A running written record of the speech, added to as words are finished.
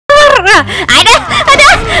I know!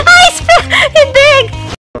 It's big!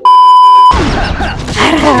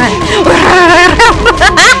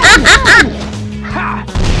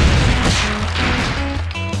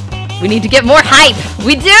 We need to get more hype!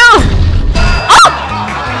 We do! Oh!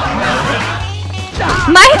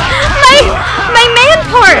 My man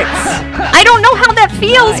parts! I don't know how that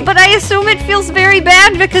feels, but I assume it feels very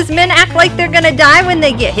bad because men act like they're gonna die when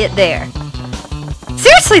they get hit there.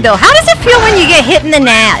 Seriously though, how does it feel when you get hit in the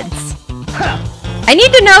nads? I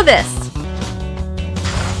need to know this.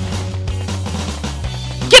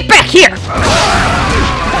 Get back here!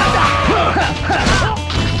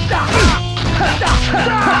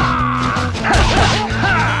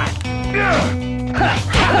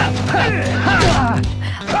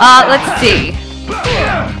 Let's see.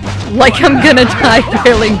 Like I'm gonna die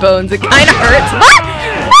failing bones. It kinda hurts.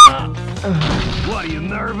 What, are you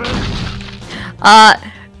nervous?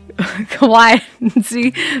 Kawaii,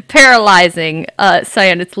 see? Paralyzing.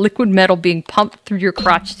 Cyan, it's liquid metal being pumped through your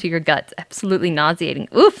crotch to your guts. Absolutely nauseating.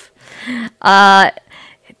 Oof.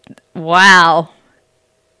 Wow.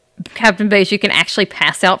 Captain Beige, you can actually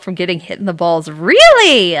pass out from getting hit in the balls.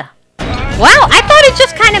 Really? Wow, I thought it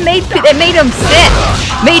just kind of made them sick.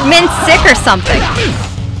 Made men sick or something.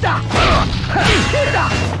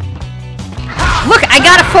 Look, I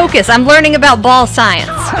gotta focus. I'm learning about ball science.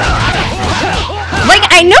 Like,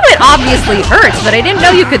 I know it obviously hurts, but I didn't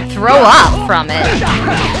know you could throw up from it.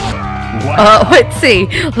 Let's see.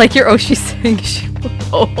 Like your Oshi saying she...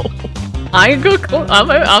 Oh. I'm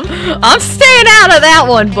staying out of that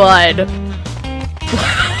one, bud.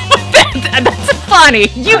 That's funny.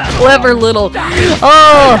 You clever little...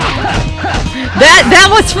 Oh. That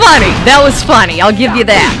was funny. That was funny. I'll give you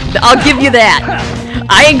that. I'll give you that.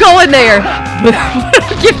 I ain't going there. But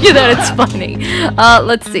I'll give you that. It's funny.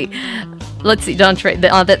 Let's see. Let's see, don't trade.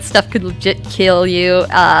 That stuff could legit kill you.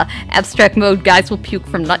 Abstract mode, guys will puke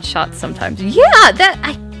from nut shots sometimes. Yeah,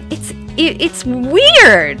 it's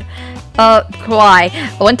weird. Kawaii.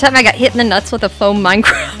 One time I got hit in the nuts with a foam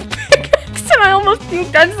Minecraft pickaxe and I almost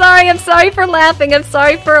puked. I'm sorry for laughing. I'm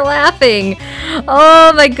sorry for laughing.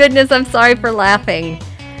 Oh my goodness, I'm sorry for laughing.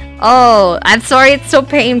 Oh, I'm sorry it's so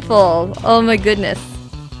painful. Oh my goodness.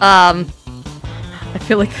 I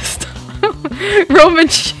feel like this Roman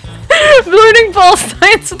learning ball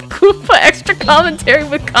science with Koopa, extra commentary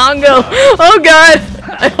with Congo. Oh god!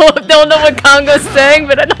 I don't know what Congo's saying,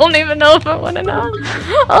 but I don't even know if I want to know.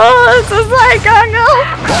 Oh, I'm so sorry, Congo!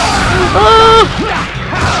 Oh.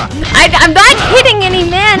 I'm not hitting any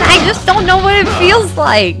men, I just don't know what it feels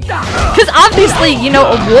like. Because obviously, you know,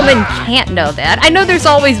 a woman can't know that. I know there's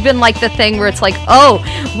always been like the thing where it's like, oh,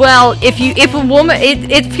 well, if a woman,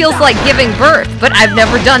 it feels like giving birth, but I've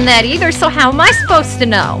never done that either, so how am I supposed to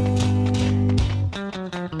know?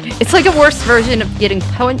 It's like a worse version of getting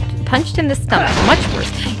punched in the stomach. Much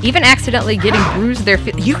worse. Even accidentally getting bruised there.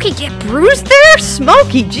 You can get bruised there?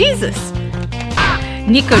 Smoky, Jesus.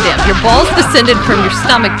 Nicodem, your balls descended from your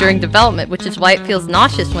stomach during development, which is why it feels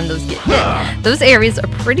nauseous when those get hit. Those areas are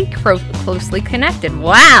pretty closely connected.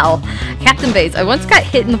 Wow. Captain Bays, I once got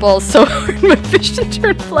hit in the balls so hard my vision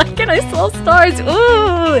turned black and I saw stars. Ooh.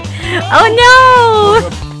 Oh no.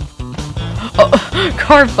 Oh,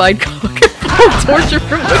 carbide torture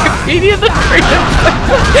from Wikipedia. There's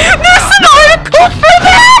an article for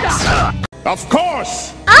that! Of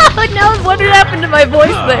course! Oh no, what happened to my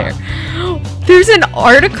voice there? There's an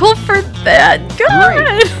article for that?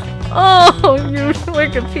 God! Oh, you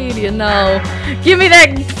Wikipedia, no. Give me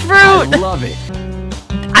that fruit! I love it.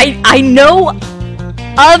 I know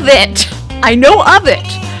of it. I know of it.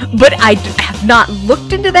 But I have not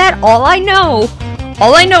looked into that. All I know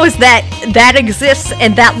is that that exists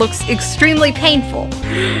and that looks extremely painful.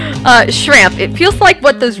 Shrimp, it feels like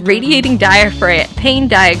what those radiating pain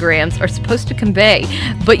diagrams are supposed to convey,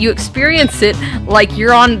 but you experience it like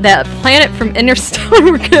you're on that planet from Interstellar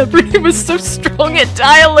where gravity was so strong it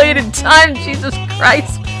dilated time. Jesus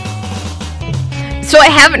Christ. So I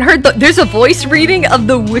haven't heard there's a voice reading of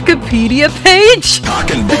the Wikipedia page?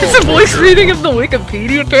 There's a voice reading of the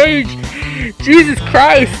Wikipedia page. Jesus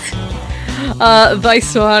Christ.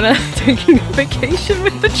 Vaiswana taking a vacation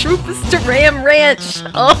with the troopers to Ram Ranch.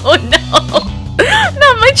 Oh no!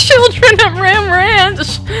 Not my children at Ram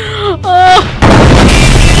Ranch! Oh.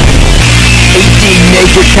 18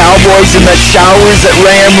 naked cowboys in the showers at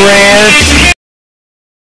Ram Ranch!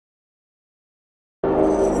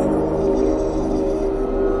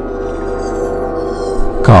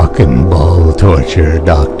 Cock and ball torture,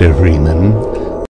 Dr. Freeman.